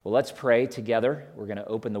Well, let's pray together. We're going to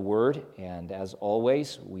open the Word, and as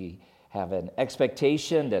always, we have an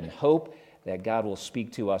expectation and hope that God will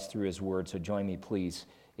speak to us through His Word. So join me, please,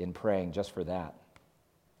 in praying just for that.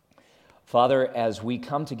 Father, as we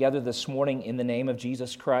come together this morning in the name of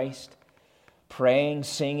Jesus Christ, praying,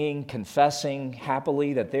 singing, confessing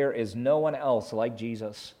happily that there is no one else like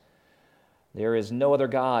Jesus. There is no other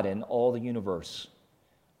God in all the universe.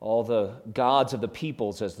 All the gods of the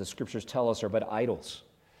peoples, as the Scriptures tell us, are but idols,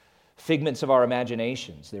 figments of our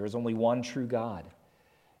imaginations. There is only one true God,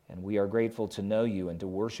 and we are grateful to know you and to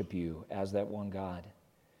worship you as that one God.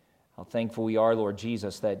 How thankful we are, Lord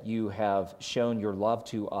Jesus, that you have shown your love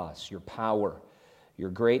to us, your power, your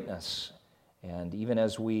greatness. And even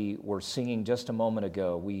as we were singing just a moment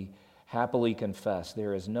ago, we happily confess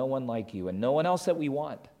there is no one like you and no one else that we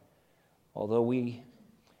want. Although we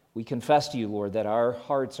confess to you, Lord, that our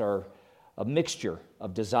hearts are a mixture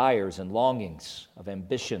of desires and longings, of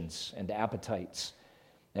ambitions and appetites.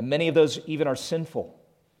 And many of those even are sinful.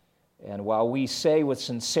 And while we say with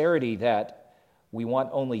sincerity that we want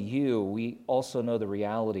only you, we also know the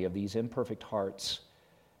reality of these imperfect hearts.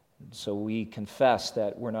 And so we confess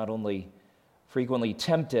that we're not only frequently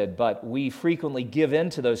tempted, but we frequently give in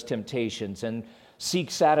to those temptations and seek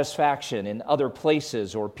satisfaction in other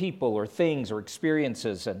places or people or things or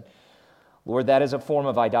experiences. And Lord, that is a form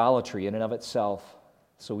of idolatry in and of itself.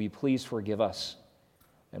 So will you please forgive us?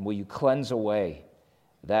 And will you cleanse away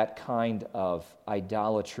that kind of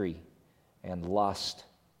idolatry and lust?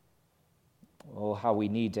 Oh, how we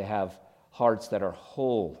need to have hearts that are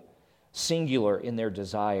whole, singular in their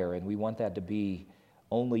desire, and we want that to be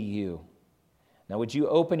only you. Now, would you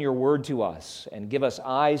open your word to us and give us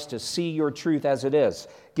eyes to see your truth as it is?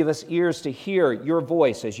 Give us ears to hear your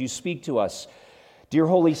voice as you speak to us. Dear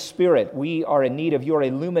Holy Spirit, we are in need of your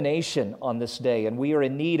illumination on this day, and we are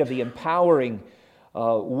in need of the empowering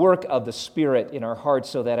work of the Spirit in our hearts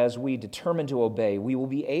so that as we determine to obey, we will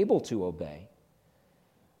be able to obey.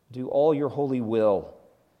 Do all your holy will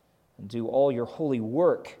and do all your holy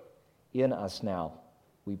work in us now.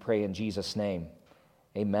 We pray in Jesus' name.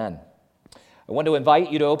 Amen. I want to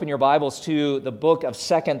invite you to open your Bibles to the book of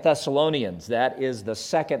 2 Thessalonians. That is the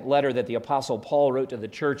second letter that the Apostle Paul wrote to the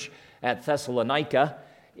church at Thessalonica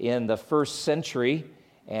in the first century.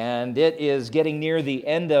 And it is getting near the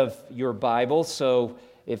end of your Bible, so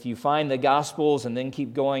if you find the Gospels and then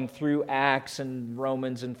keep going through Acts and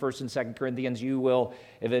Romans and 1st and 2nd Corinthians, you will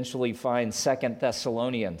eventually find 2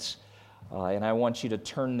 Thessalonians. And I want you to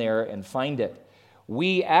turn there and find it.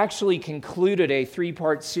 We actually concluded a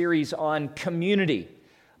three-part series on community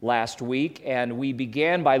last week, and we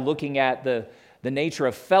began by looking at the nature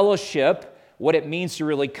of fellowship, what it means to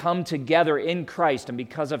really come together in Christ, and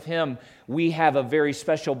because of Him, we have a very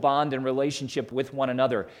special bond and relationship with one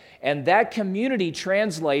another. And that community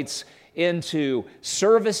translates into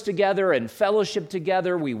service together and fellowship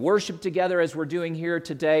together. We worship together as we're doing here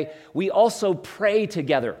today. We also pray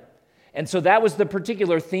together. And so that was the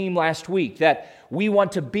particular theme last week, that we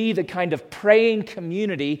want to be the kind of praying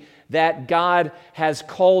community that God has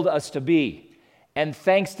called us to be. And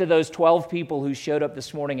thanks to those 12 people who showed up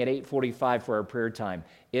this morning at 8:45 for our prayer time.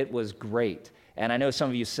 It was great. And I know some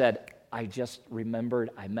of you said, I just remembered,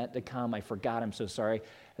 I meant to come, I forgot, I'm so sorry.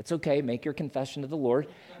 That's okay, make your confession to the Lord,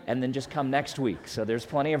 and then just come next week. So there's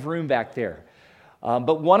plenty of room back there.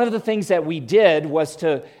 But one of the things that we did was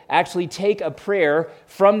to actually take a prayer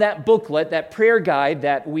from that booklet, that prayer guide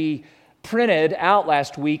that we printed out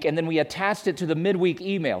last week, and then we attached it to the midweek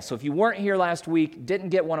email. So if you weren't here last week, didn't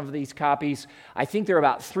get one of these copies, I think there are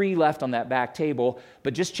about 3 left on that back table,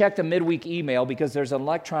 but just check the midweek email because there's an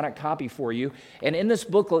electronic copy for you. And in this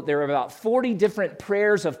booklet, there are about 40 different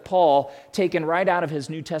prayers of Paul taken right out of his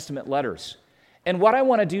New Testament letters. And what I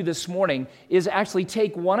want to do this morning is actually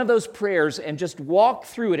take one of those prayers and just walk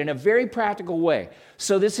through it in a very practical way.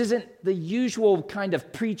 So this isn't the usual kind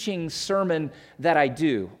of preaching sermon that I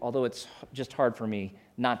do, although it's just hard for me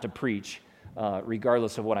not to preach,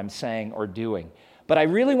 regardless of what I'm saying or doing. But I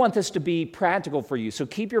really want this to be practical for you. So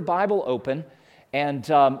keep your Bible open. And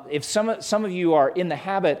if some of you are in the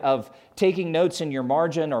habit of taking notes in your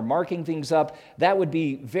margin or marking things up, that would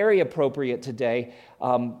be very appropriate today.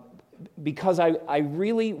 Because I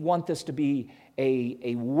really want this to be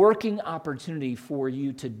a working opportunity for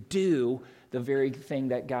you to do the very thing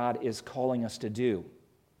that God is calling us to do.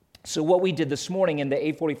 So what we did this morning in the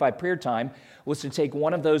 8:45 prayer time was to take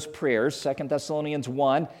one of those prayers, 2 Thessalonians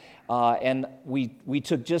 1, and we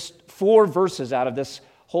took just 4 verses out of this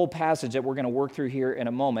whole passage that we're going to work through here in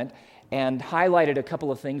a moment, and highlighted a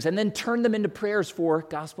couple of things, and then turned them into prayers for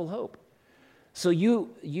gospel hope. So you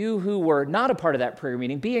who were not a part of that prayer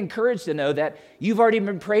meeting, be encouraged to know that you've already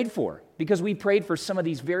been prayed for, because we prayed for some of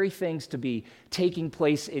these very things to be taking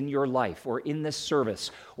place in your life or in this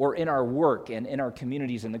service or in our work and in our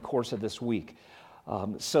communities in the course of this week.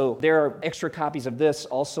 So there are extra copies of this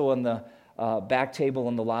also on the back table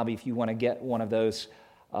in the lobby if you want to get one of those.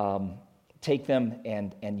 Take them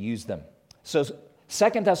and use them. So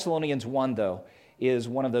 2 Thessalonians 1, though, is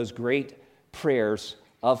one of those great prayers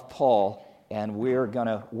of Paul, and we're going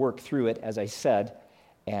to work through it, as I said,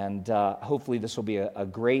 and hopefully this will be a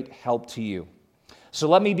great help to you. So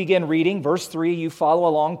let me begin reading. Verse 3, you follow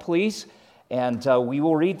along, please, and we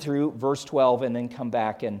will read through verse 12 and then come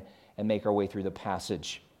back and make our way through the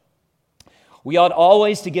passage. We ought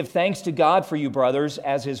always to give thanks to God for you, brothers,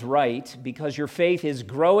 as is right, because your faith is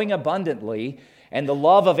growing abundantly, and the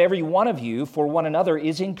love of every one of you for one another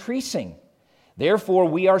is increasing. Therefore,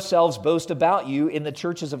 we ourselves boast about you in the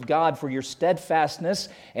churches of God for your steadfastness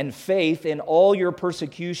and faith in all your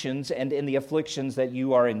persecutions and in the afflictions that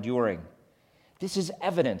you are enduring. This is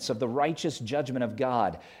evidence of the righteous judgment of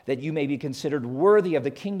God, that you may be considered worthy of the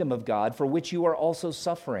kingdom of God, for which you are also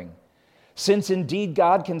suffering. Since indeed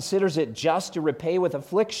God considers it just to repay with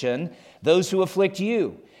affliction those who afflict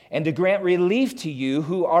you, and to grant relief to you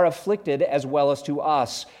who are afflicted as well as to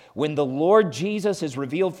us, when the Lord Jesus is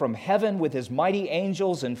revealed from heaven with his mighty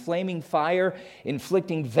angels in flaming fire,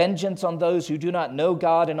 inflicting vengeance on those who do not know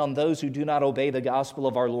God and on those who do not obey the gospel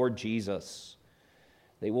of our Lord Jesus.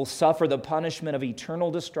 They will suffer the punishment of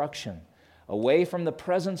eternal destruction, away from the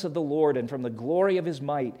presence of the Lord and from the glory of his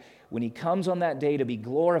might, when he comes on that day to be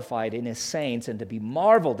glorified in his saints and to be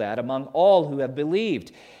marveled at among all who have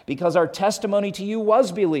believed, because our testimony to you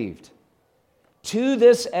was believed. To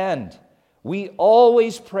this end, we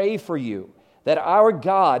always pray for you, that our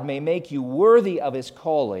God may make you worthy of his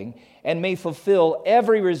calling and may fulfill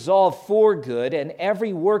every resolve for good and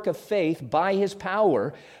every work of faith by his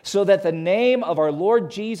power, so that the name of our Lord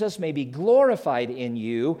Jesus may be glorified in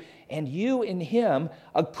you and you in him,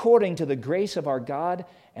 according to the grace of our God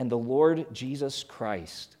and the Lord Jesus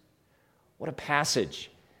Christ. What a passage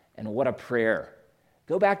and what a prayer.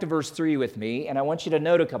 Go back to verse 3 with me, and I want you to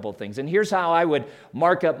note a couple of things. And here's how I would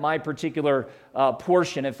mark up my particular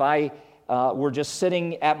portion if I were just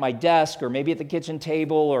sitting at my desk or maybe at the kitchen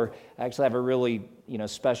table, or I actually have a really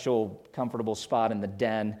special, comfortable spot in the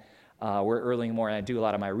den where early in the morning I do a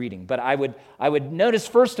lot of my reading. But I would notice,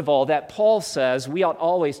 first of all, that Paul says we ought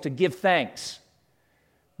always to give thanks,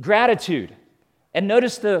 gratitude. And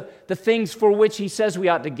notice the things for which he says we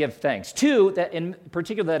ought to give thanks. Two, that in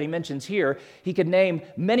particular that he mentions here, he could name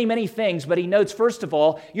many, many things, but he notes, first of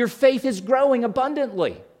all, your faith is growing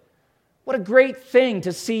abundantly. What a great thing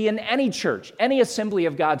to see in any church, any assembly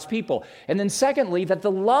of God's people. And then secondly, that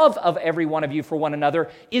the love of every one of you for one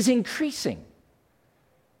another is increasing.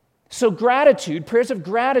 So gratitude, prayers of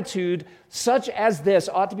gratitude such as this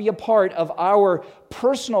ought to be a part of our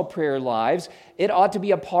personal prayer lives. It ought to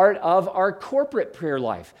be a part of our corporate prayer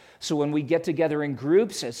life. So when we get together in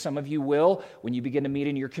groups, as some of you will, when you begin to meet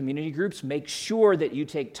in your community groups, make sure that you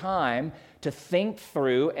take time to think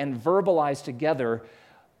through and verbalize together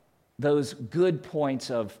those good points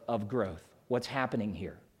of growth. What's happening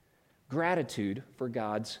here? Gratitude for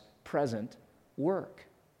God's present work.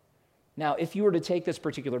 Now, if you were to take this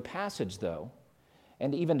particular passage, though,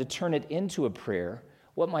 and even to turn it into a prayer,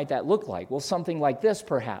 what might that look like? Well, something like this,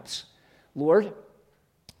 perhaps. Lord,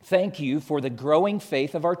 thank you for the growing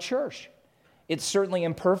faith of our church. It's certainly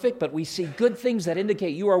imperfect, but we see good things that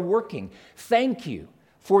indicate you are working. Thank you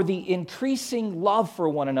for the increasing love for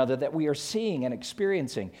one another that we are seeing and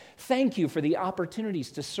experiencing. Thank you for the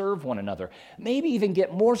opportunities to serve one another. Maybe even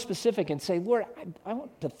get more specific and say, Lord, I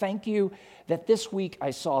want to thank you that this week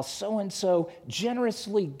I saw so-and-so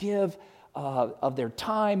generously give of their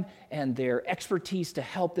time and their expertise to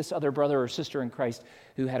help this other brother or sister in Christ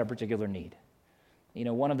who had a particular need.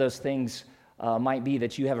 One of those things might be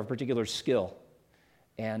that you have a particular skill.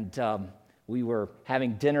 And we were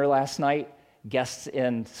having dinner last night, guests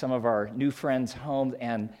in some of our new friends' homes,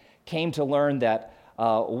 and came to learn that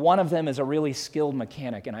one of them is a really skilled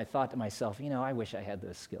mechanic. And I thought to myself, I wish I had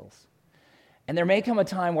those skills. And there may come a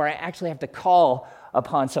time where I actually have to call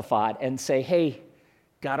upon Safat and say, hey,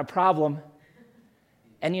 got a problem.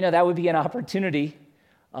 And that would be an opportunity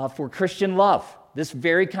for Christian love. This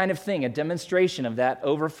very kind of thing, a demonstration of that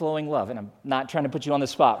overflowing love. And I'm not trying to put you on the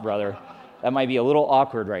spot, brother. That might be a little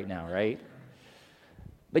awkward right now, right?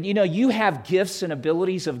 But you have gifts and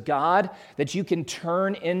abilities of God that you can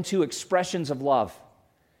turn into expressions of love.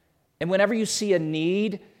 And whenever you see a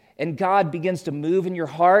need and God begins to move in your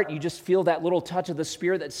heart, you just feel that little touch of the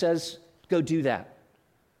Spirit that says, go do that.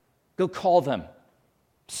 Go call them.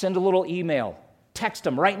 Send a little email. Text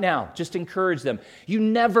them right now. Just encourage them. You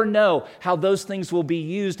never know how those things will be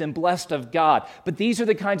used and blessed of God. But these are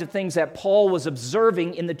the kinds of things that Paul was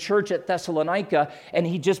observing in the church at Thessalonica, and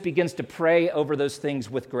he just begins to pray over those things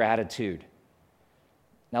with gratitude.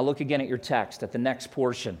 Now look again at your text, at the next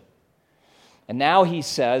portion. And now he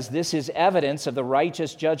says, this is evidence of the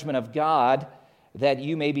righteous judgment of God, that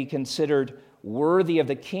you may be considered worthy of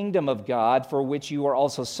the kingdom of God, for which you are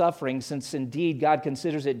also suffering, since indeed God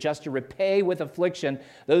considers it just to repay with affliction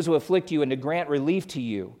those who afflict you and to grant relief to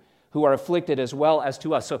you who are afflicted as well as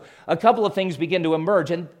to us. So a couple of things begin to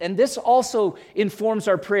emerge, and this also informs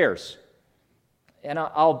our prayers. And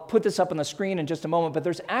I'll put this up on the screen in just a moment, but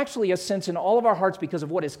there's actually a sense in all of our hearts because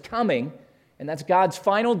of what is coming, and that's God's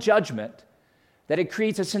final judgment, that it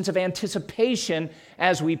creates a sense of anticipation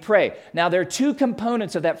as we pray. Now, there are two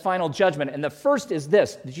components of that final judgment, and the first is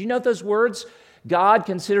this. Did you note those words? God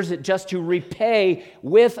considers it just to repay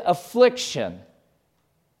with affliction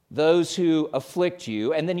those who afflict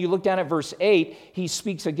you. And then you look down at verse 8, he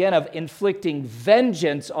speaks again of inflicting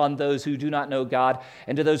vengeance on those who do not know God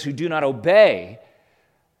and to those who do not obey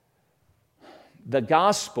the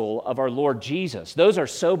gospel of our Lord Jesus. Those are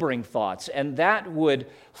sobering thoughts, and that would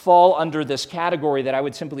fall under this category that I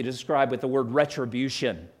would simply describe with the word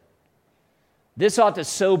retribution. This ought to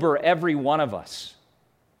sober every one of us.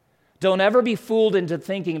 Don't ever be fooled into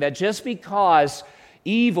thinking that just because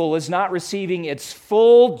evil is not receiving its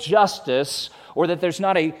full justice, or that there's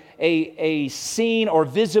not a seen or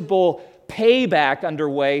visible payback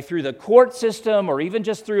underway through the court system or even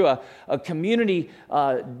just through a community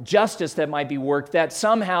justice that might be worked, that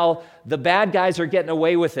somehow the bad guys are getting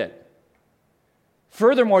away with it.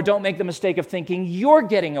 Furthermore, don't make the mistake of thinking you're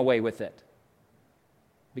getting away with it,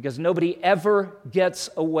 because nobody ever gets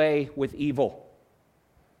away with evil.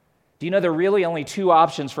 Do you know there are really only two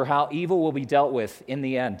options for how evil will be dealt with in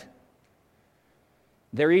the end?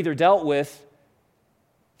 They're either dealt with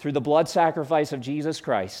through the blood sacrifice of Jesus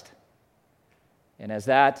Christ, and as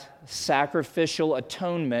that sacrificial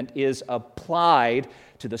atonement is applied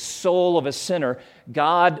to the soul of a sinner,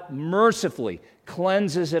 God mercifully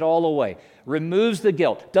cleanses it all away, removes the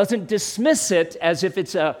guilt, doesn't dismiss it as if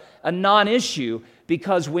it's a non-issue,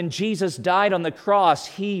 because when Jesus died on the cross,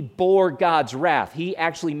 he bore God's wrath. He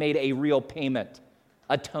actually made a real payment,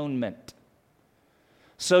 atonement.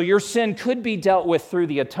 So your sin could be dealt with through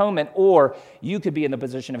the atonement, or you could be in the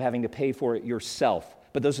position of having to pay for it yourself.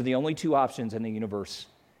 But those are the only two options in the universe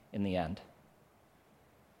in the end.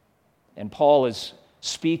 And Paul is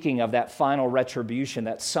speaking of that final retribution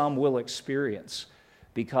that some will experience,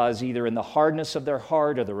 because either in the hardness of their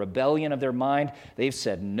heart or the rebellion of their mind, they've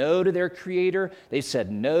said no to their Creator, they've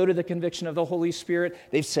said no to the conviction of the Holy Spirit,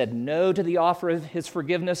 they've said no to the offer of His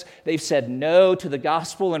forgiveness, they've said no to the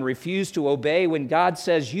gospel and refused to obey when God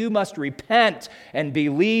says you must repent and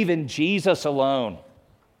believe in Jesus alone.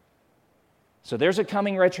 So there's a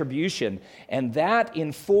coming retribution, and that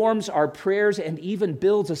informs our prayers and even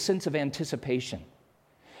builds a sense of anticipation.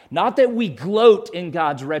 Not that we gloat in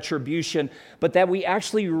God's retribution, but that we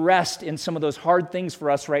actually rest in some of those hard things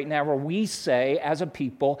for us right now, where we say, as a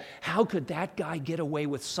people, how could that guy get away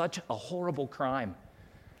with such a horrible crime?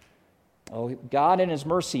 Oh, God in His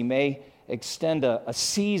mercy may extend a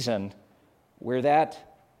season where that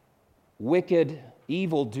wicked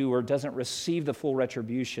evildoer doesn't receive the full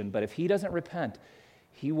retribution, but if he doesn't repent,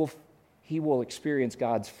 he will experience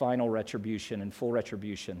God's final retribution and full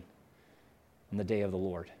retribution in the day of the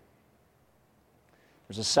Lord.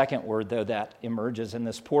 There's a second word, though, that emerges in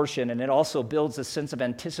this portion, and it also builds a sense of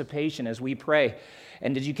anticipation as we pray.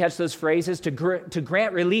 And did you catch those phrases? To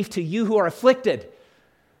grant relief to you who are afflicted.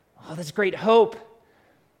 Oh, that's great hope.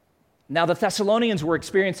 Now, the Thessalonians were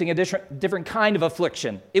experiencing a different kind of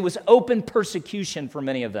affliction. It was open persecution for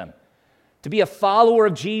many of them. To be a follower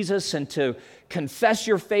of Jesus and to confess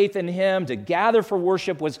your faith in Him, to gather for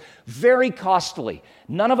worship, was very costly.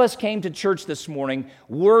 None of us came to church this morning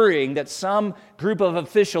worrying that some group of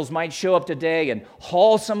officials might show up today and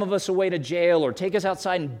haul some of us away to jail or take us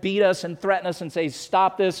outside and beat us and threaten us and say,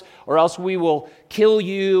 stop this, or else we will kill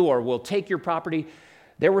you or we'll take your property.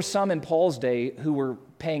 There were some in Paul's day who were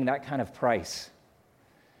paying that kind of price.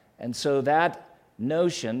 And so that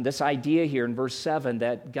notion, this idea here in verse 7,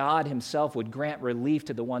 that God Himself would grant relief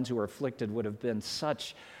to the ones who are afflicted, would have been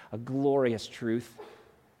such a glorious truth.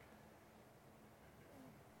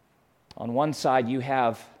 On one side, you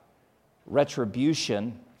have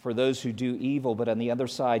retribution for those who do evil, but on the other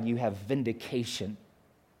side, you have vindication.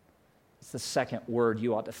 It's the second word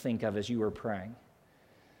you ought to think of as you are praying.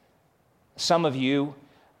 Some of you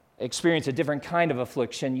experience a different kind of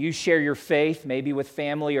affliction. You share your faith, maybe with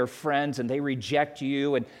family or friends, and they reject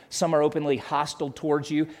you, and some are openly hostile towards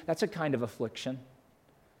you. That's a kind of affliction.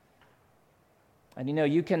 And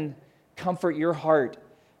you can comfort your heart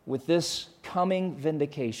with this coming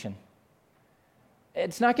vindication.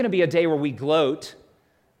 It's not going to be a day where we gloat.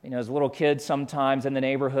 As little kids sometimes in the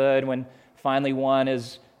neighborhood, when finally one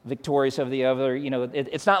is victorious over the other,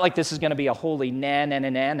 it's not like this is going to be a holy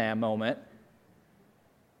na-na-na-na-na moment.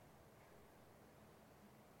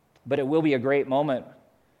 But it will be a great moment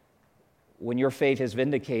when your faith is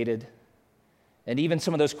vindicated. And even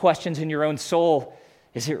some of those questions in your own soul,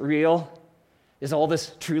 is it real? Is all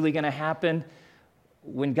this truly going to happen?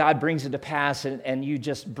 When God brings it to pass and you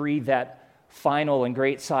just breathe that final and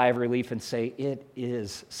great sigh of relief and say, it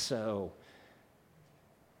is so.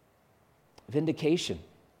 Vindication.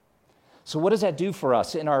 So what does that do for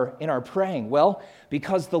us in our praying? Well,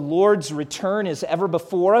 because the Lord's return is ever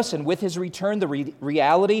before us, and with his return, the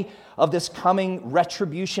reality of this coming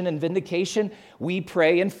retribution and vindication, we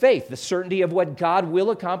pray in faith. The certainty of what God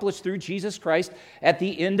will accomplish through Jesus Christ at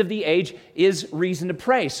the end of the age is reason to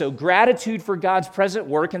pray. So gratitude for God's present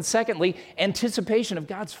work, and secondly, anticipation of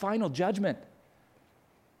God's final judgment.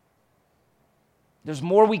 There's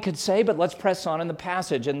more we could say, but let's press on in the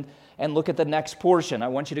passage and look at the next portion. I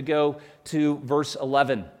want you to go to verse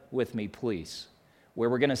 11 with me, please, where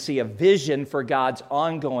we're going to see a vision for God's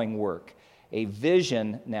ongoing work. A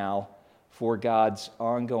vision now for God's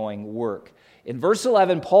ongoing work. In verse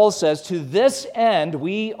 11, Paul says, "To this end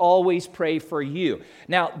we always pray for you."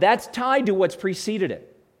 Now, that's tied to what's preceded it.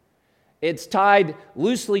 It's tied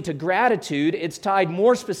loosely to gratitude. It's tied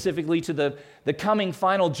more specifically to the coming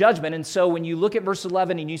final judgment. And so when you look at verse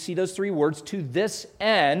 11 and you see those three words, "to this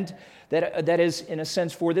end," that is, in a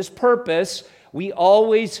sense, for this purpose, we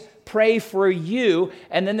always pray for you.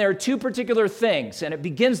 And then there are two particular things. And it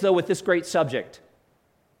begins, though, with this great subject.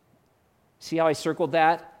 See how I circled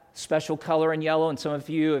that? Special color in yellow. And some of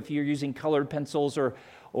you, if you're using colored pencils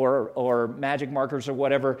or magic markers or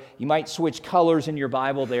whatever, you might switch colors in your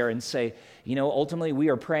Bible there and say, ultimately we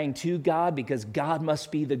are praying to God because God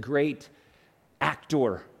must be the great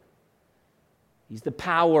actor. He's the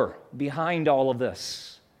power behind all of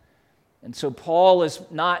this. And so Paul is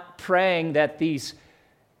not praying that these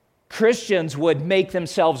Christians would make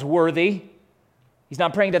themselves worthy. He's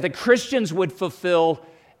not praying that the Christians would fulfill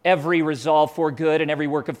every resolve for good and every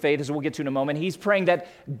work of faith, as we'll get to in a moment. He's praying that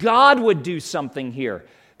God would do something here.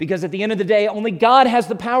 Because at the end of the day, only God has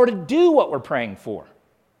the power to do what we're praying for.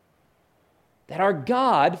 That our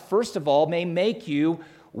God, first of all, may make you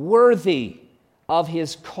worthy of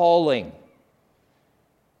his calling.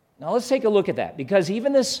 Now let's take a look at that, because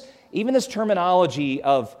even this terminology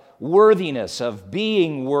of worthiness, of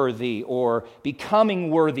being worthy or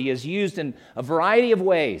becoming worthy, is used in a variety of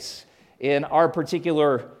ways in our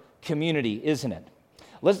particular community, isn't it?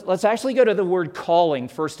 Let's actually go to the word calling,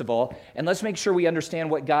 first of all, and let's make sure we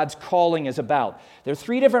understand what God's calling is about. There are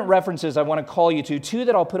three different references I want to call you to, two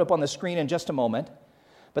that I'll put up on the screen in just a moment.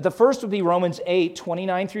 But the first would be Romans 8,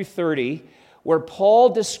 29 through 30, where Paul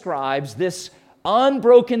describes this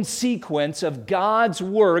unbroken sequence of God's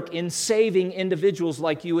work in saving individuals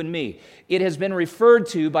like you and me. It has been referred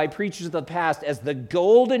to by preachers of the past as the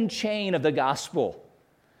golden chain of the gospel,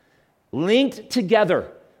 linked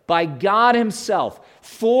together by God himself,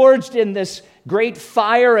 forged in this great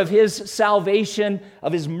fire of his salvation,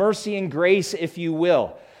 of his mercy and grace, if you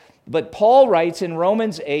will. But Paul writes in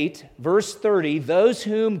Romans 8, verse 30, "Those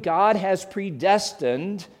whom God has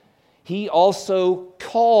predestined, he also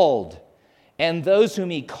called. And those whom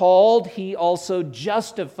he called, he also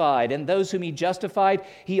justified. And those whom he justified,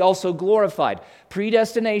 he also glorified."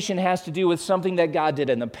 Predestination has to do with something that God did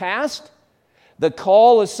in the past. The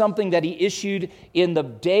call is something that he issued in the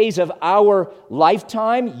days of our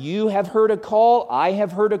lifetime. You have heard a call. I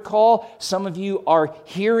have heard a call. Some of you are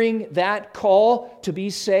hearing that call to be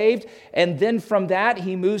saved. And then from that,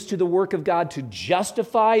 he moves to the work of God to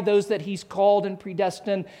justify those that he's called and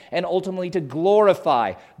predestined, and ultimately to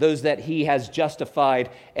glorify those that he has justified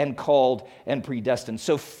and called and predestined.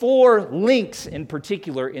 So 4 links in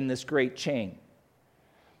particular in this great chain.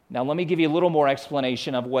 Now, let me give you a little more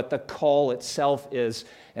explanation of what the call itself is,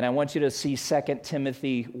 and I want you to see 2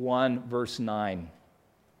 Timothy 1, verse 9.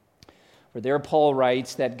 For there Paul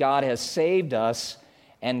writes that God has saved us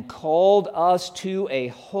and called us to a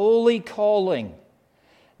holy calling,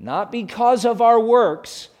 not because of our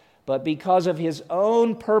works, but because of his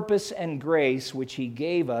own purpose and grace, which he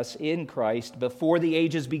gave us in Christ before the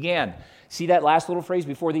ages began. See that last little phrase,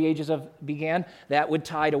 before the ages began? That would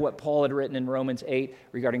tie to what Paul had written in Romans 8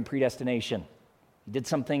 regarding predestination. He did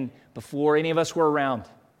something before any of us were around.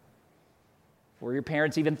 before your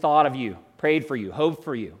parents even thought of you, prayed for you, hoped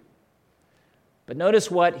for you. But notice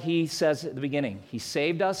what he says at the beginning. He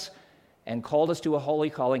saved us and called us to a holy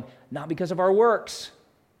calling, not because of our works.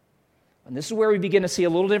 And this is where we begin to see a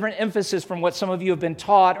little different emphasis from what some of you have been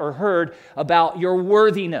taught or heard about your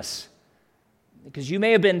worthiness. Because you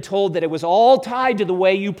may have been told that it was all tied to the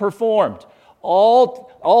way you performed,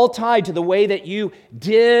 all tied to the way that you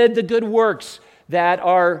did the good works that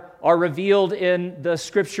are revealed in the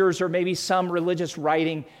scriptures or maybe some religious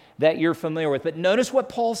writing that you're familiar with. But notice what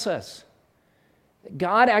Paul says.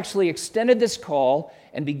 God actually extended this call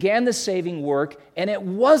and began the saving work, and it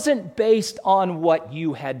wasn't based on what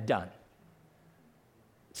you had done.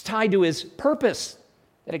 It's tied to his purpose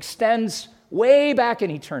that extends way back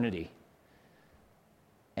in eternity.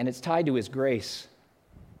 And it's tied to his grace.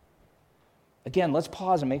 Again, let's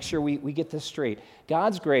pause and make sure we get this straight.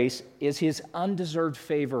 God's grace is his undeserved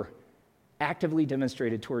favor actively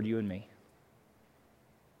demonstrated toward you and me.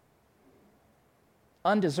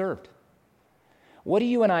 Undeserved. What do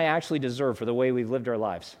you and I actually deserve for the way we've lived our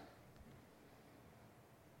lives?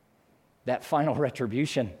 That final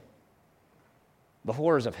retribution. The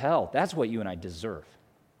horrors of hell. That's what you and I deserve.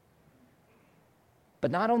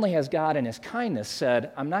 But not only has God in his kindness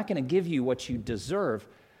said, I'm not going to give you what you deserve,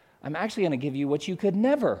 I'm actually going to give you what you could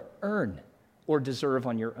never earn or deserve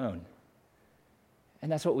on your own.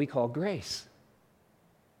 And that's what we call grace.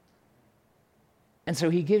 And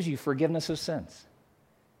so he gives you forgiveness of sins.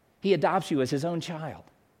 He adopts you as his own child.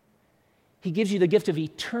 He gives you the gift of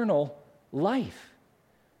eternal life.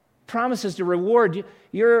 Promises to reward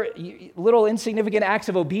your little insignificant acts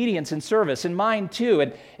of obedience and service, and mine too.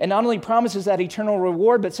 And not only promises that eternal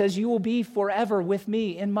reward, but says you will be forever with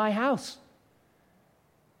me in my house.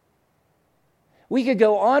 We could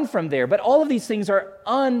go on from there, but all of these things are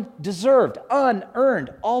undeserved,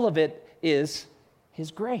 unearned. All of it is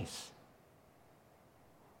his grace.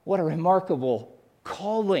 What a remarkable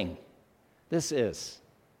calling this is.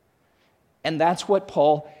 And that's what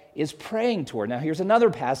Paul is praying toward. Now, here's another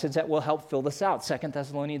passage that will help fill this out, 2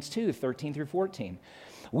 Thessalonians 2, 13 through 14.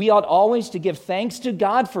 We ought always to give thanks to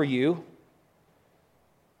God for you,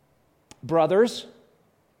 brothers,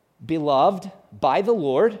 beloved by the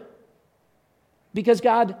Lord, because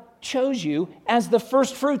God chose you as the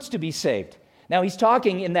first fruits to be saved. Now, he's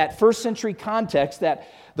talking in that first century context that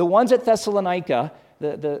the ones at Thessalonica,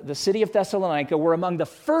 the city of Thessalonica, were among the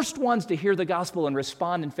first ones to hear the gospel and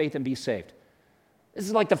respond in faith and be saved. This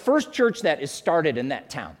is like the first church that is started in that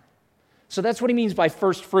town. So that's what he means by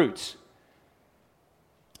first fruits.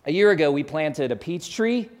 A year ago, we planted a peach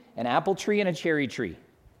tree, an apple tree, and a cherry tree.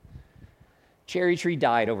 Cherry tree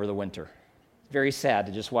died over the winter. Very sad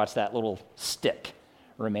to just watch that little stick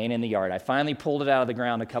remain in the yard. I finally pulled it out of the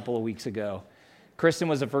ground a couple of weeks ago. Kristen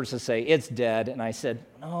was the first to say, it's dead. And I said,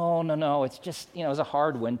 no, it's just, it was a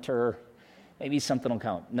hard winter. Maybe something will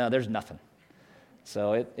come. No, there's nothing.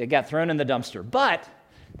 So it got thrown in the dumpster. But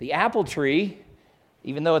the apple tree,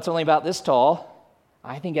 even though it's only about this tall,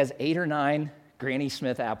 I think has 8 or 9 Granny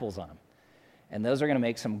Smith apples on them. And those are going to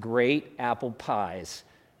make some great apple pies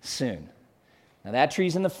soon. Now that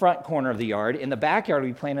tree's in the front corner of the yard. In the backyard,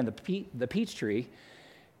 we planted the peach tree.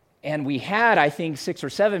 And we had, I think, 6 or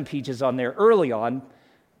 7 peaches on there early on.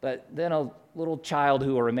 But then a little child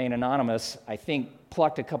who will remain anonymous, I think,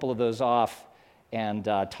 plucked a couple of those off and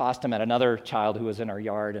tossed them at another child who was in our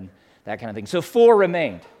yard and that kind of thing. So 4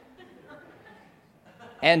 remained.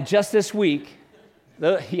 And just this week,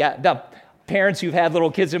 the parents who've had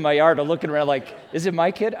little kids in my yard are looking around like, is it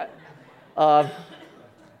my kid? I'm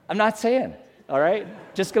not saying, all right?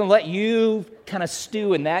 Just going to let you kind of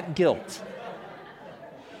stew in that guilt.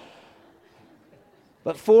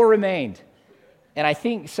 But 4 remained. And I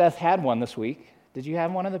think Seth had one this week. Did you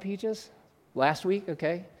have one of the peaches? Last week?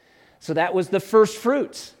 Okay. So that was the first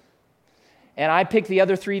fruits. And I picked the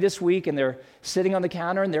other 3 this week, and they're sitting on the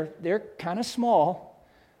counter, and they're kind of small,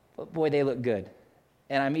 but boy, they look good.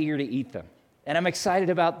 And I'm eager to eat them. And I'm excited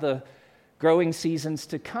about the growing seasons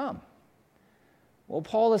to come. Well,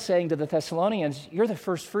 Paul is saying to the Thessalonians, you're the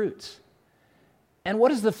first fruits. And what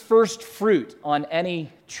does the first fruit on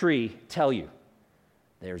any tree tell you?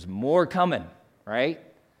 There's more coming, right?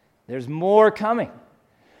 There's more coming.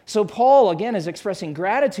 So Paul, again, is expressing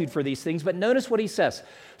gratitude for these things, but notice what he says.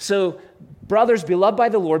 So, brothers, beloved by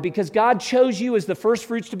the Lord, because God chose you as the first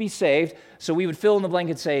fruits to be saved, so we would fill in the blank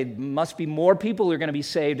and say, must be more people who are going to be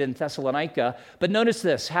saved in Thessalonica. But notice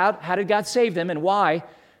this, how did God save them and why?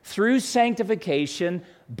 through sanctification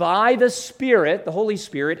by the Spirit, the Holy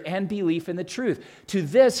Spirit, and belief in the truth. To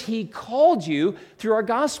this he called you through our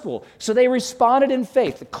gospel. So they responded in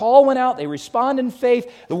faith. The call went out, they respond in faith.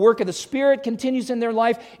 The work of the Spirit continues in their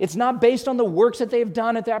life. It's not based on the works that they've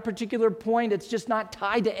done at that particular point. It's just not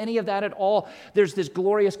tied to any of that at all. There's this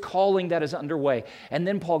glorious calling that is underway. And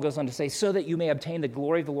then Paul goes on to say, so that you may obtain the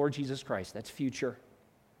glory of the Lord Jesus Christ. That's future.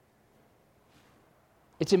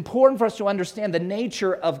 It's important for us to understand the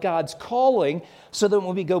nature of God's calling so that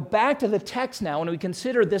when we go back to the text now and we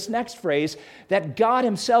consider this next phrase, that God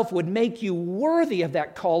himself would make you worthy of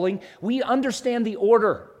that calling, we understand the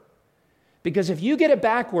order. Because if you get it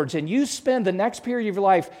backwards and you spend the next period of your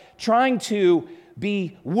life trying to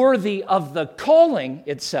be worthy of the calling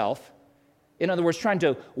itself, in other words, trying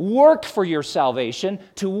to work for your salvation,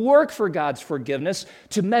 to work for God's forgiveness,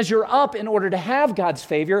 to measure up in order to have God's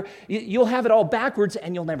favor, you'll have it all backwards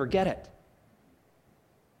and you'll never get it.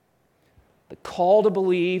 The call to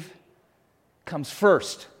believe comes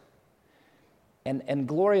first. And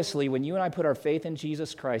gloriously, when you and I put our faith in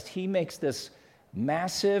Jesus Christ, he makes this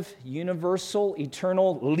massive, universal,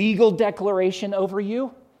 eternal, legal declaration over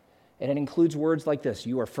you. And it includes words like this: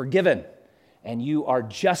 you are forgiven and you are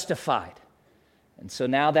justified. And so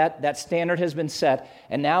now that standard has been set,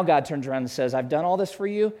 and now God turns around and says, I've done all this for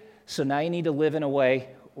you, so now you need to live in a way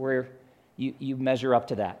where you measure up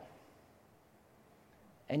to that.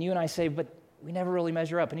 And you and I say, but we never really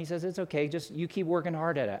measure up. And he says, it's okay, just you keep working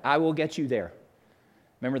hard at it. I will get you there.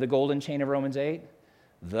 Remember the golden chain of Romans 8?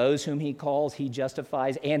 Those whom he calls, he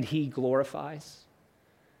justifies, and he glorifies.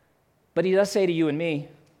 But he does say to you and me,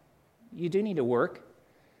 you do need to work.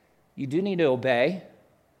 You do need to obey.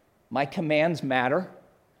 My commands matter.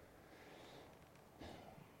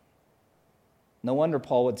 No wonder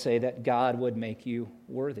Paul would say that God would make you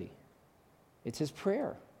worthy. It's his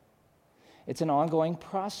prayer. It's an ongoing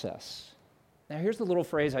process. Now, here's the little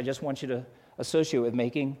phrase I just want you to associate with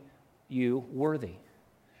making you worthy.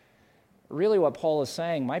 Really, what Paul is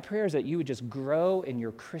saying, my prayer is that you would just grow in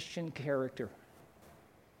your Christian character,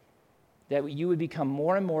 that you would become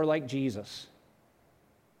more and more like Jesus.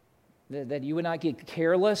 That you would not get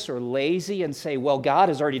careless or lazy and say, well, God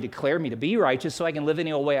has already declared me to be righteous, so I can live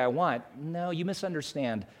any old way I want. No, you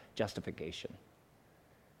misunderstand justification.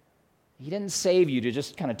 He didn't save you to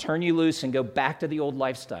just kind of turn you loose and go back to the old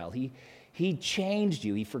lifestyle. He changed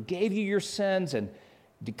you. He forgave you your sins and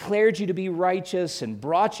declared you to be righteous and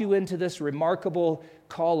brought you into this remarkable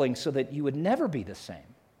calling so that you would never be the same.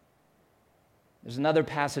 There's another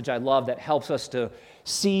passage I love that helps us to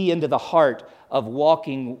see into the heart of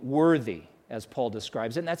walking worthy, as Paul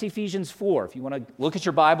describes it, and that's Ephesians 4. If you want to look at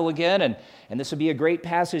your Bible again, and this would be a great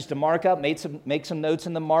passage to mark up, make some notes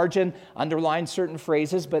in the margin, underline certain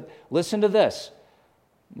phrases, but listen to this.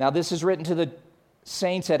 Now, this is written to the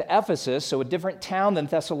saints at Ephesus, so a different town than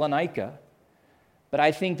Thessalonica, but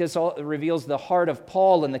I think this all reveals the heart of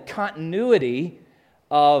Paul and the continuity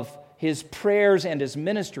of his prayers and his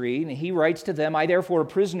ministry. And he writes to them, I therefore, a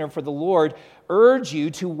prisoner for the Lord, urge you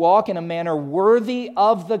to walk in a manner worthy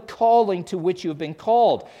of the calling to which you have been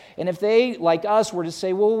called. And if they, like us, were to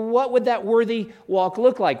say, well, what would that worthy walk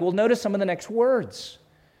look like? Well, notice some of the next words.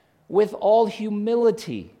 With all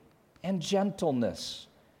humility and gentleness,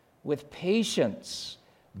 with patience,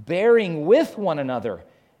 bearing with one another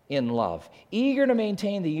in love, eager to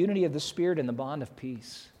maintain the unity of the Spirit in the bond of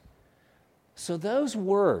peace. So those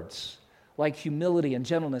words, like humility and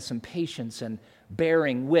gentleness and patience and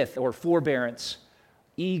bearing with, or forbearance,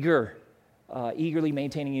 eagerly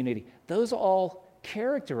maintaining unity, those all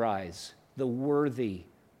characterize the worthy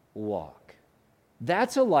walk.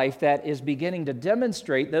 That's a life that is beginning to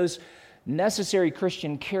demonstrate those necessary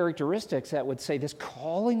Christian characteristics that would say this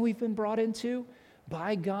calling we've been brought into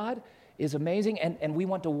by God is amazing, and we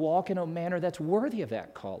want to walk in a manner that's worthy of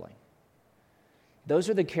that calling.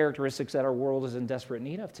 Those are the characteristics that our world is in desperate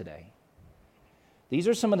need of today. These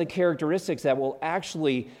are some of the characteristics that will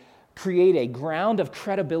actually create a ground of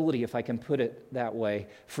credibility, if I can put it that way,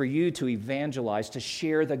 for you to evangelize, to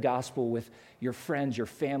share the gospel with your friends, your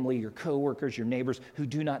family, your coworkers, your neighbors who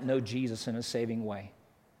do not know Jesus in a saving way.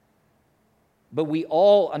 But we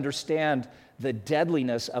all understand the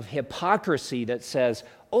deadliness of hypocrisy that says,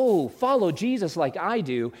 oh, follow Jesus like I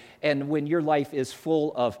do, and when your life is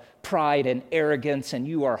full of pride and arrogance and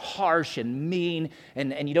you are harsh and mean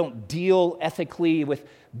and you don't deal ethically with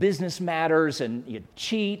business matters and you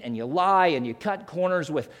cheat and you lie and you cut corners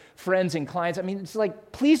with friends and clients. I mean, it's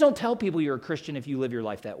like, please don't tell people you're a Christian if you live your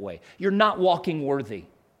life that way. You're not walking worthy.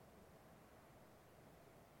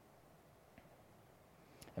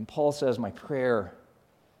 And Paul says, my prayer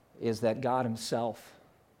is that God himself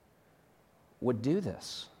would do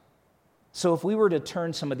this. So if we were to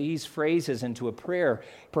turn some of these phrases into a prayer,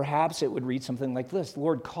 perhaps it would read something like this: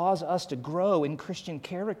 Lord, cause us to grow in Christian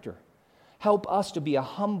character. Help us to be a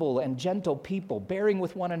humble and gentle people, bearing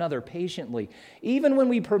with one another patiently, even when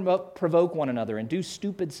we provoke one another and do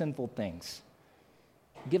stupid, sinful things.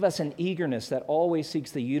 Give us an eagerness that always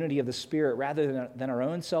seeks the unity of the Spirit rather than our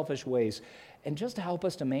own selfish ways, and just to help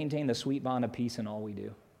us to maintain the sweet bond of peace in all we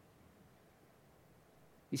do.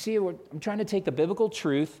 You see, I'm trying to take the biblical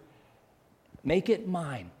truth, make it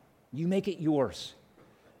mine. You make it yours.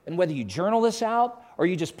 And whether you journal this out or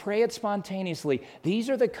you just pray it spontaneously, these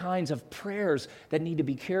are the kinds of prayers that need to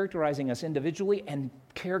be characterizing us individually and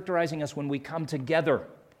characterizing us when we come together.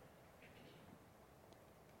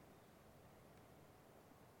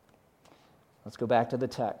 Let's go back to the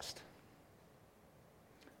text.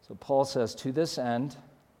 So Paul says, to this end,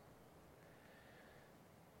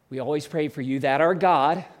 we always pray for you that our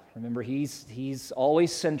God, remember he's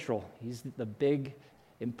always central. He's the big,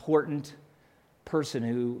 important person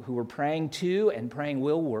who we're praying to and praying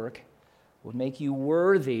will work, would make you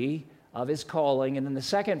worthy of his calling. And then the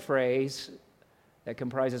second phrase that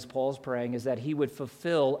comprises Paul's praying is that he would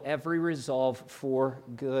fulfill every resolve for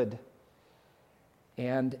good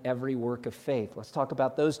and every work of faith. Let's talk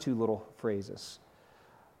about those two little phrases.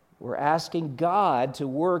 We're asking God to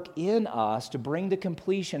work in us to bring to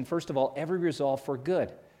completion, first of all, every resolve for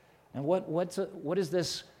good. And what is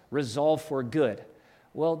this resolve for good?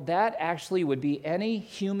 Well, that actually would be any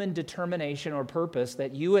human determination or purpose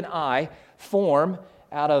that you and I form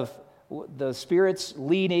out of the Spirit's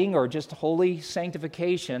leading or just holy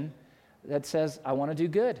sanctification that says, I want to do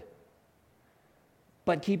good.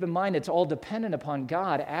 But keep in mind, it's all dependent upon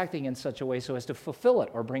God acting in such a way so as to fulfill it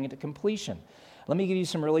or bring it to completion. Let me give you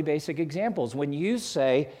some really basic examples. When you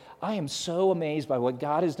say, I am so amazed by what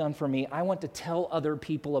God has done for me, I want to tell other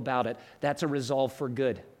people about it, that's a resolve for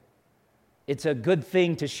good. It's a good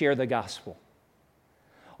thing to share the gospel.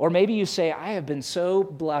 Or maybe you say, I have been so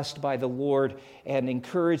blessed by the Lord and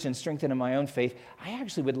encouraged and strengthened in my own faith, I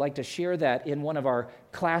actually would like to share that in one of our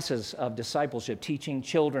classes of discipleship, teaching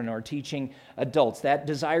children or teaching adults. That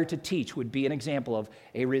desire to teach would be an example of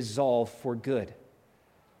a resolve for good.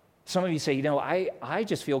 Some of you say, I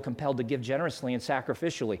just feel compelled to give generously and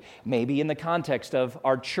sacrificially, maybe in the context of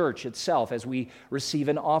our church itself as we receive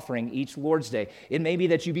an offering each Lord's Day. It may be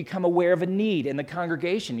that you become aware of a need in the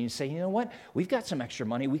congregation. You say, you know what, we've got some extra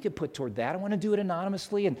money we could put toward that. I want to do it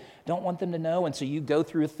anonymously and don't want them to know. And so you go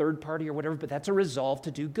through a third party or whatever, but that's a resolve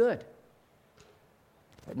to do good.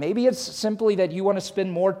 Maybe it's simply that you want to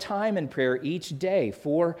spend more time in prayer each day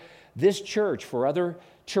for this church, for other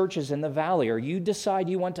churches in the valley, or you decide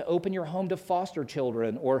you want to open your home to foster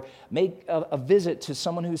children or make a visit to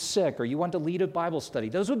someone who's sick, or you want to lead a Bible study.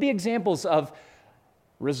 Those would be examples of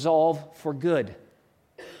resolve for good.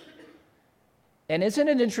 And isn't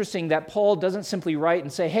it interesting that Paul doesn't simply write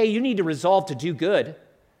and say, hey, you need to resolve to do good.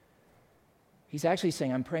 He's actually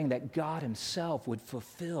saying, I'm praying that God himself would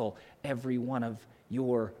fulfill every one of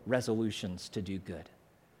your resolutions to do good.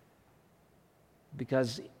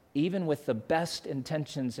 Because even with the best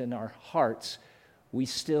intentions in our hearts, we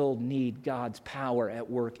still need God's power at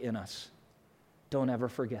work in us. Don't ever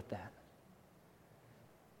forget that.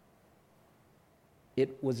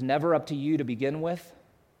 It was never up to you to begin with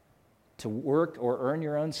to work or earn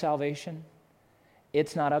your own salvation.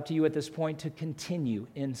 It's not up to you at this point to continue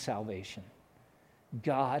in salvation.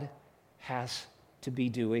 God has to be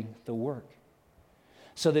doing the work.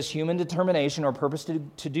 So this human determination or purpose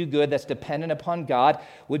to do good that's dependent upon God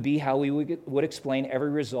would be how we would explain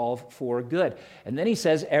every resolve for good. And then he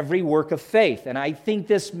says every work of faith. And I think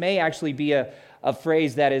this may actually be a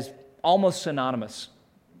phrase that is almost synonymous.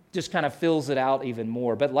 Just kind of fills it out even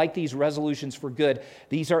more. But like these resolutions for good,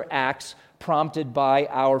 these are acts prompted by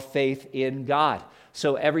our faith in God.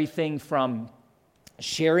 So everything from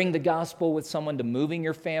sharing the gospel with someone to moving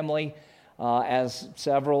your family, as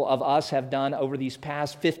several of us have done over these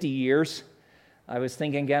past 50 years. I was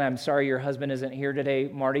thinking again, I'm sorry your husband isn't here today,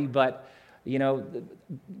 Marty, but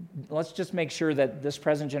let's just make sure that this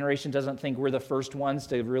present generation doesn't think we're the first ones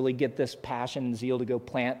to really get this passion and zeal to go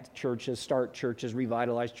plant churches, start churches,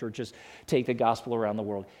 revitalize churches, take the gospel around the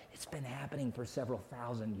world. It's been happening for several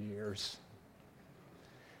thousand years.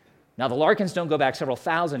 Now, the Larkins don't go back several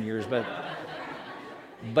thousand years,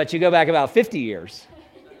 but you go back about 50 years.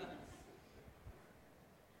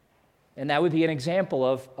 And that would be an example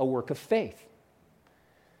of a work of faith.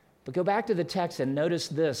 But go back to the text and notice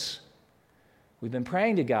this. We've been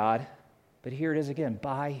praying to God, but here it is again,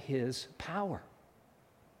 by his power.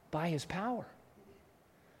 By his power.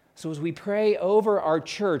 So as we pray over our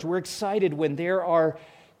church, we're excited when there are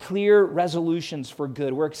clear resolutions for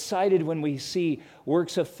good. We're excited when we see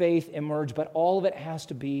works of faith emerge, but all of it has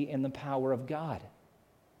to be in the power of God.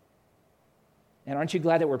 And aren't you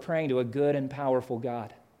glad that we're praying to a good and powerful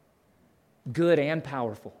God? Good and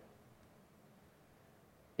powerful.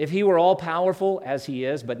 If he were all powerful, as he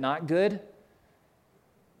is, but not good,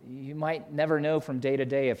 you might never know from day to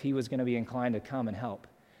day if he was going to be inclined to come and help.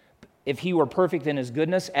 If he were perfect in his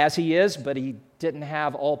goodness, as he is, but he didn't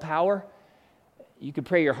have all power, you could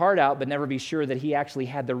pray your heart out, but never be sure that he actually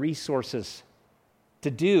had the resources to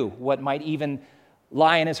do what might even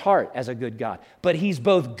lie in his heart as a good God. But he's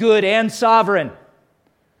both good and sovereign.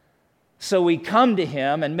 So we come to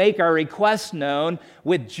him and make our requests known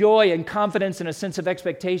with joy and confidence and a sense of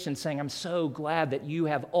expectation, saying, I'm so glad that you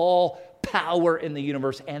have all power in the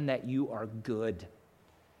universe and that you are good.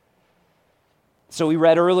 So we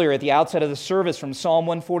read earlier at the outset of the service from Psalm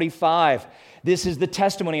 145, this is the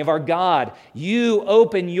testimony of our God. You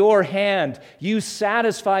open your hand. You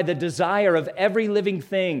satisfy the desire of every living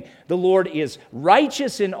thing. The Lord is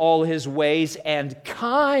righteous in all his ways and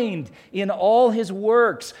kind in all his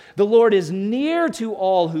works. The Lord is near to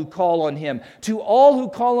all who call on him, to all who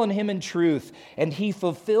call on him in truth. And he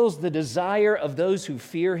fulfills the desire of those who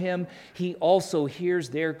fear him. He also hears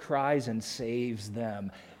their cries and saves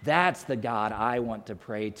them. That's the God I want to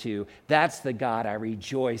pray to. That's the God I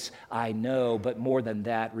rejoice I know, but more than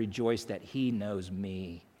that, rejoice that he knows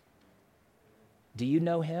me. Do you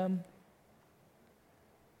know him?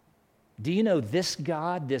 Do you know this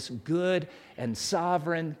God, this good and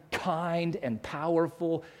sovereign, kind and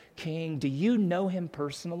powerful King? Do you know him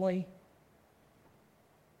personally?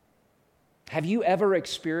 Have you ever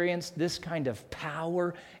experienced this kind of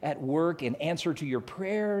power at work in answer to your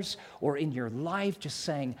prayers or in your life, just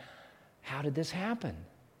saying, how did this happen?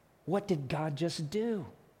 What did God just do?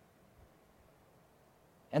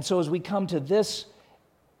 And so as we come to this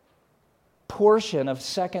portion of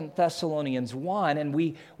 2 Thessalonians 1, and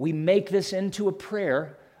we make this into a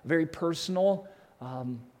prayer, very personal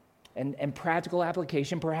and practical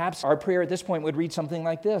application, perhaps our prayer at this point would read something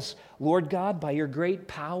like this: Lord God, by your great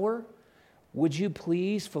power, would you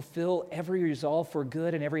please fulfill every resolve for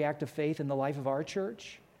good and every act of faith in the life of our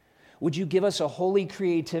church? Would you give us a holy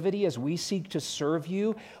creativity as we seek to serve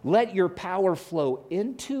you? Let your power flow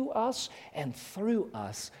into us and through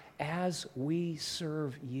us as we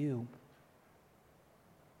serve you.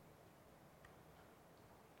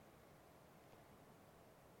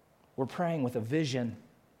 We're praying with a vision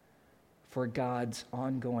for God's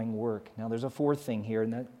ongoing work. Now, there's a fourth thing here,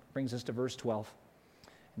 and that brings us to verse 12.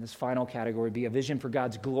 And this final category would be a vision for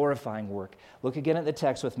God's glorifying work. Look again at the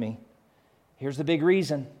text with me. Here's the big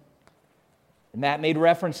reason. And Matt made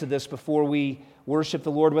reference to this before we worshiped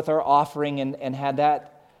the Lord with our offering and had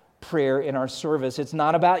that prayer in our service. It's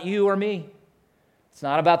not about you or me. It's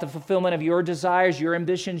not about the fulfillment of your desires, your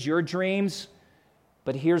ambitions, your dreams.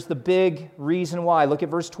 But here's the big reason why. Look at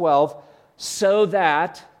verse 12. So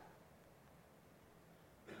that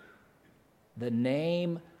the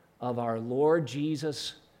name of our Lord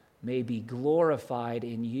Jesus may be glorified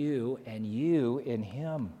in you and you in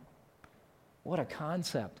him. What a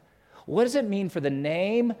concept. What does it mean for the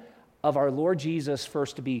name of our Lord Jesus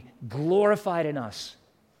first to be glorified in us?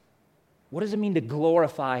 What does it mean to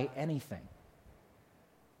glorify anything?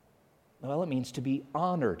 Well, it means to be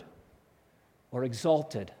honored or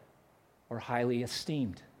exalted or highly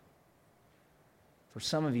esteemed. For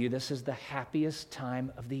some of you, this is the happiest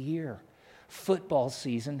time of the year. Football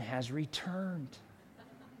season has returned.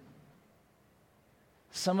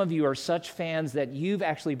 Some of you are such fans that you've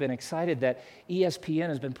actually been excited that ESPN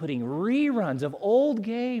has been putting reruns of old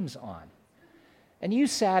games on. And you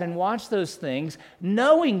sat and watched those things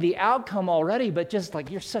knowing the outcome already, but just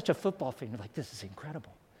like you're such a football fan, you're like, this is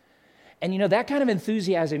incredible. And you know, that kind of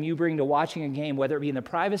enthusiasm you bring to watching a game, whether it be in the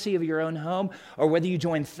privacy of your own home or whether you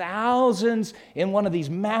join thousands in one of these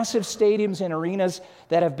massive stadiums and arenas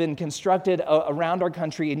that have been constructed around our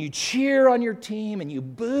country, and you cheer on your team and you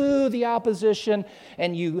boo the opposition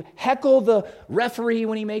and you heckle the referee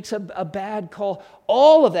when he makes a bad call,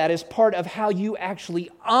 all of that is part of how you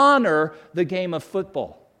actually honor the game of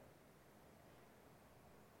football.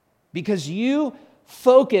 Because you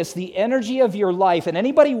focus the energy of your life, and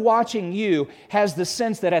anybody watching you has the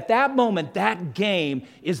sense that at that moment, that game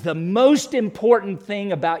is the most important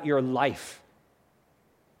thing about your life.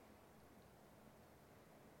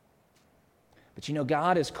 But you know,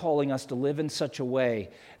 God is calling us to live in such a way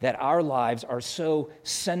that our lives are so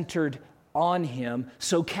centered on him,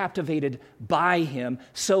 so captivated by him,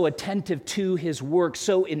 so attentive to his work,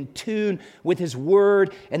 so in tune with his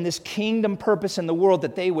word and this kingdom purpose in the world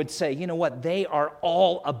that they would say, you know what, they are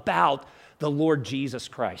all about the Lord Jesus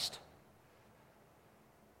Christ.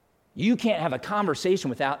 You can't have a conversation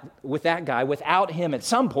with that guy without him at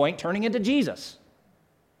some point turning into Jesus.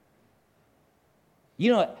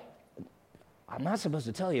 You know, I'm not supposed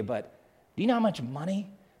to tell you, but do you know how much money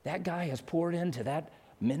that guy has poured into that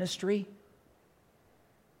ministry?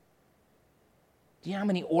 Do you know how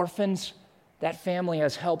many orphans that family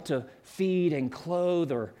has helped to feed and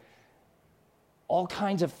clothe, or all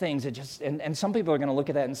kinds of things? And some people are going to look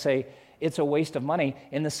at that and say, it's a waste of money,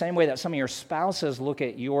 in the same way that some of your spouses look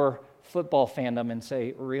at your football fandom and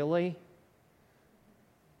say, really?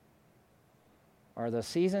 Are the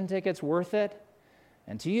season tickets worth it?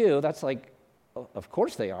 And to you, that's like, of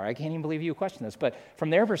course they are. I can't even believe you question this. But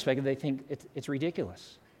from their perspective, they think it's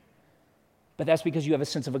ridiculous. But that's because you have a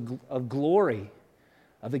sense of glory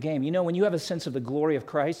of the game. You know, when you have a sense of the glory of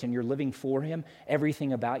Christ and you're living for him,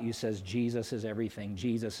 everything about you says Jesus is everything,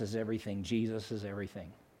 Jesus is everything, Jesus is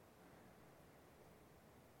everything.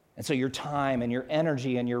 And so your time and your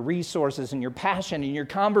energy and your resources and your passion and your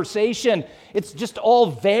conversation, it's just all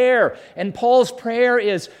there. And Paul's prayer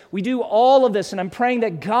is, we do all of this, and I'm praying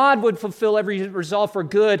that God would fulfill every resolve for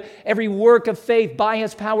good, every work of faith by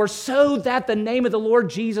his power, so that the name of the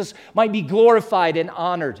Lord Jesus might be glorified and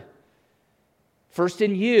honored. First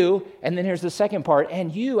in you, and then here's the second part,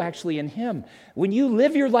 and you actually in him. When you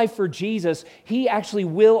live your life for Jesus, he actually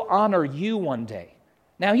will honor you one day.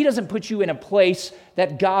 Now, he doesn't put you in a place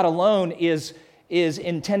that God alone is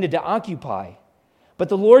intended to occupy. But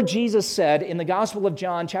the Lord Jesus said in the Gospel of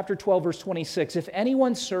John, chapter 12, verse 26, if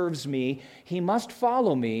anyone serves me, he must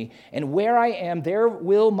follow me, and where I am, there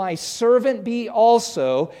will my servant be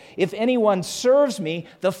also. If anyone serves me,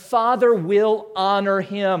 the Father will honor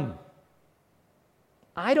him.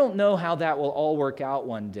 I don't know how that will all work out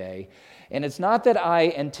one day. And it's not that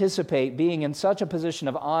I anticipate being in such a position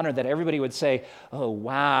of honor that everybody would say, oh,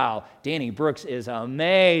 wow, Danny Brooks is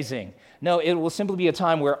amazing. No, it will simply be a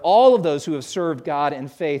time where all of those who have served God in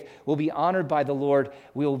faith will be honored by the Lord.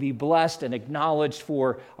 We will be blessed and acknowledged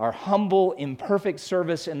for our humble, imperfect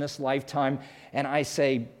service in this lifetime. And I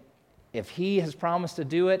say, if he has promised to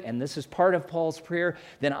do it, and this is part of Paul's prayer,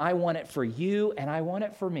 then I want it for you and I want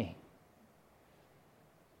it for me.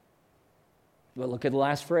 But look at the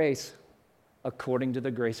last phrase. According to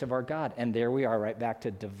the grace of our God. And there we are, right back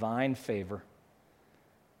to divine favor.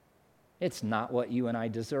 It's not what you and I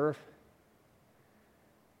deserve,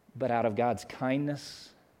 but out of God's kindness,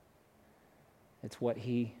 it's what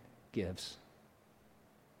he gives.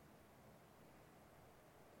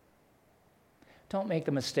 Don't make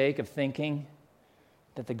the mistake of thinking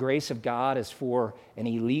that the grace of God is for an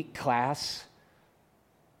elite class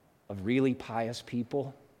of really pious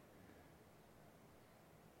people.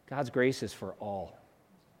 God's grace is for all.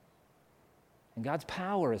 And God's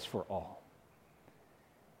power is for all.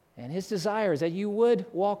 And his desire is that you would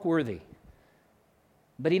walk worthy.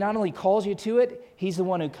 But he not only calls you to it, he's the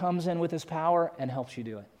one who comes in with his power and helps you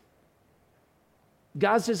do it.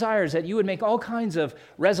 God's desire is that you would make all kinds of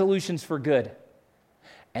resolutions for good,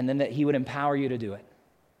 and then that he would empower you to do it.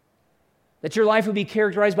 That your life would be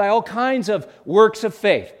characterized by all kinds of works of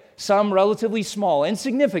faith, some relatively small,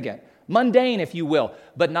 insignificant, mundane, if you will,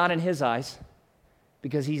 but not in his eyes,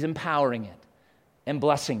 because he's empowering it and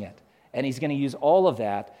blessing it. And he's going to use all of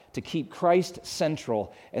that to keep Christ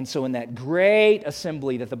central. And so in that great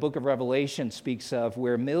assembly that the book of Revelation speaks of,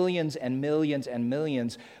 where millions and millions and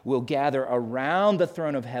millions will gather around the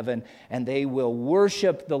throne of heaven, and they will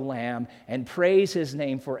worship the Lamb and praise his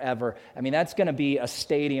name forever. I mean, that's going to be a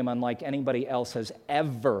stadium unlike anybody else has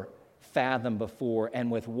ever fathomed before.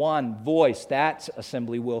 And with one voice, that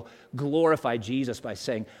assembly will glorify Jesus by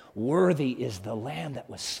saying, worthy is the Lamb that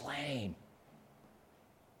was slain.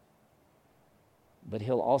 But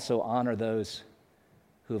he'll also honor those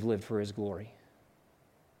who have lived for his glory.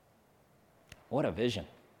 What a vision.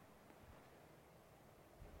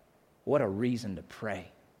 What a reason to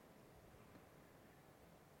pray.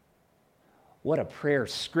 What a prayer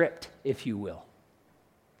script, if you will.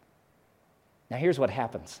 Now here's what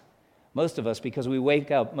happens. Most of us, because we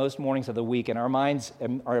wake up most mornings of the week and our minds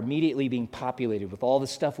are immediately being populated with all the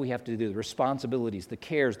stuff we have to do, the responsibilities, the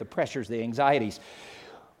cares, the pressures, the anxieties.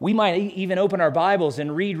 We might even open our Bibles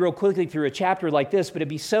and read real quickly through a chapter like this, but it'd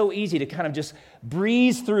be so easy to kind of just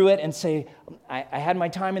breeze through it and say, I had my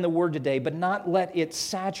time in the Word today, but not let it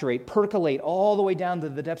saturate, percolate all the way down to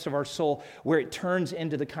the depths of our soul where it turns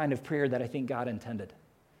into the kind of prayer that I think God intended.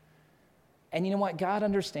 And you know what? God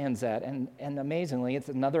understands that, and amazingly, it's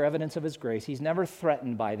another evidence of his grace. He's never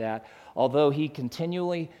threatened by that, although he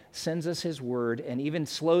continually sends us his word and even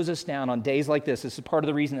slows us down on days like this. This is part of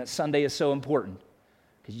the reason that Sunday is so important,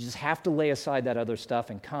 because you just have to lay aside that other stuff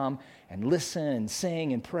and come and listen and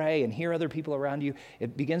sing and pray and hear other people around you.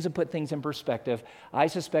 It begins to put things in perspective. I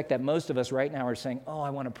suspect that most of us right now are saying, oh, I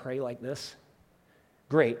want to pray like this.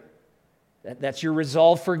 Great. That's your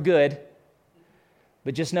resolve for good.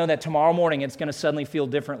 But just know that tomorrow morning it's going to suddenly feel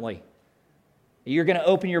differently. You're going to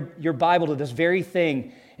open your Bible to this very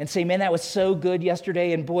thing and say, man, that was so good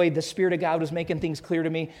yesterday, and boy, the Spirit of God was making things clear to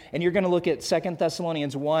me. And you're going to look at 2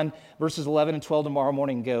 Thessalonians 1, verses 11 and 12 tomorrow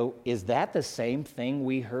morning and go, is that the same thing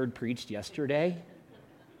we heard preached yesterday?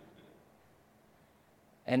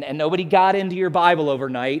 And nobody got into your Bible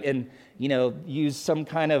overnight and, used some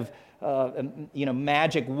kind of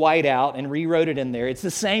magic whiteout and rewrote it in there. It's the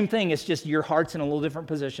same thing. It's just your heart's in a little different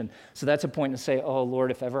position. So that's a point to say, oh, Lord,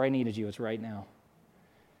 if ever I needed you, it's right now.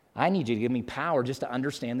 I need you to give me power just to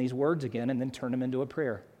understand these words again and then turn them into a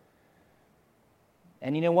prayer.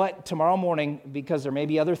 And you know what? Tomorrow morning, because there may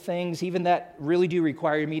be other things, even that really do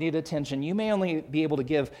require immediate attention, you may only be able to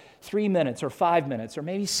give 3 minutes or 5 minutes or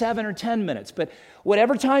maybe 7 or 10 minutes. But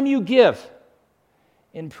whatever time you give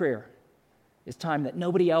in prayer, is time that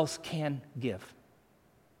nobody else can give.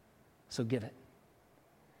 So give it.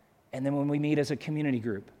 And then when we meet as a community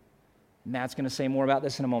group, Matt's going to say more about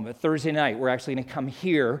this in a moment. But Thursday night, we're actually going to come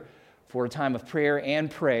here for a time of prayer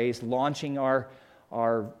and praise, launching our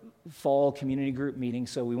fall community group meeting.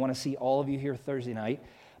 So we want to see all of you here Thursday night.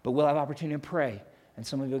 But we'll have opportunity to pray. And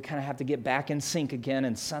some of you will kind of have to get back in sync again.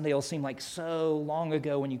 And Sunday will seem like so long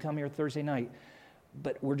ago when you come here Thursday night.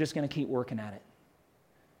 But we're just going to keep working at it.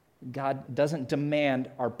 God doesn't demand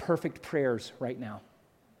our perfect prayers right now,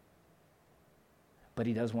 but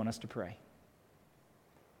he does want us to pray.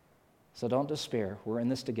 So don't despair. We're in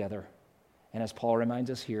this together. And as Paul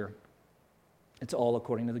reminds us here, it's all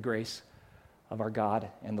according to the grace of our God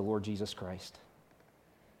and the Lord Jesus Christ.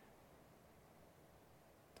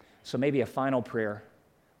 So maybe a final prayer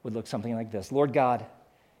would look something like this. Lord God,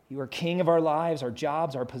 you are King of our lives, our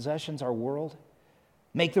jobs, our possessions, our world.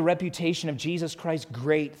 Make the reputation of Jesus Christ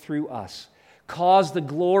great through us. Cause the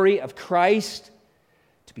glory of Christ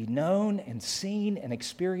to be known and seen and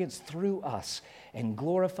experienced through us, and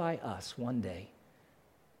glorify us one day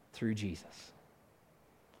through Jesus.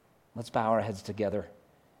 Let's bow our heads together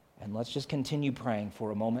and let's just continue praying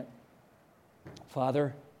for a moment.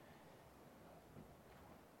 Father,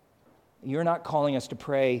 you're not calling us to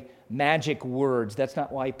pray magic words. That's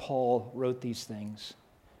not why Paul wrote these things.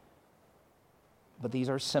 But these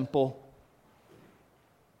are simple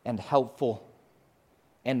and helpful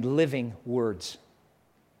and living words.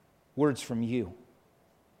 Words from you.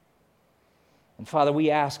 And Father, we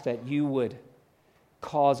ask that you would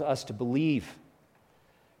cause us to believe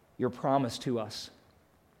your promise to us.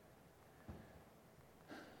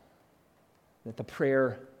 That the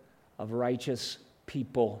prayer of righteous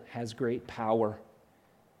people has great power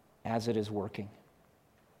as it is working.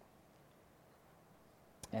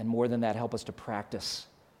 And more than that, help us to practice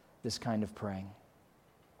this kind of praying.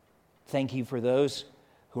 Thank you for those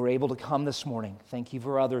who are able to come this morning. Thank you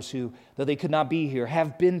for others who, though they could not be here,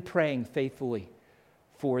 have been praying faithfully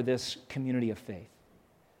for this community of faith.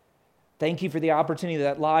 Thank you for the opportunity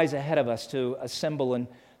that lies ahead of us to assemble in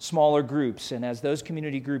smaller groups. And as those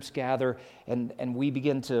community groups gather and we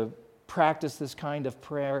begin to practice this kind of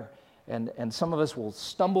prayer, and some of us will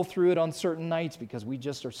stumble through it on certain nights because we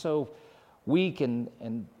just are so weak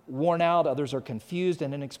and worn out. Others are confused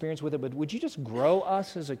and inexperienced with it. But would you just grow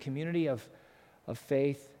us as a community of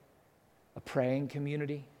faith, a praying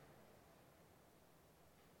community?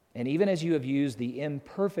 And even as you have used the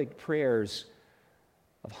imperfect prayers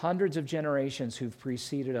of hundreds of generations who've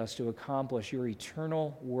preceded us to accomplish your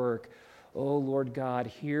eternal work, oh Lord God,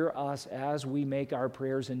 hear us as we make our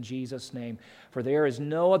prayers in Jesus' name. For there is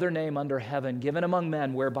no other name under heaven given among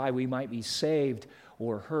men whereby we might be saved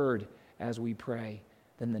or heard as we pray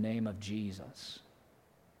than the name of Jesus.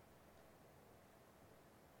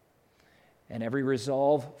 And every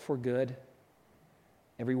resolve for good,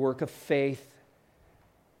 every work of faith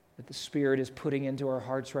that the Spirit is putting into our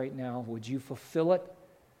hearts right now, would you fulfill it?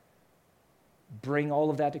 Bring all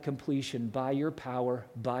of that to completion by your power,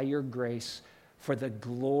 by your grace, for the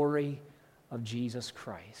glory of Jesus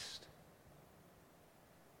Christ.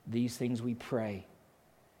 These things we pray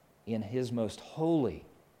in his most holy,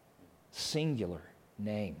 singular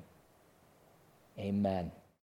name. Amen.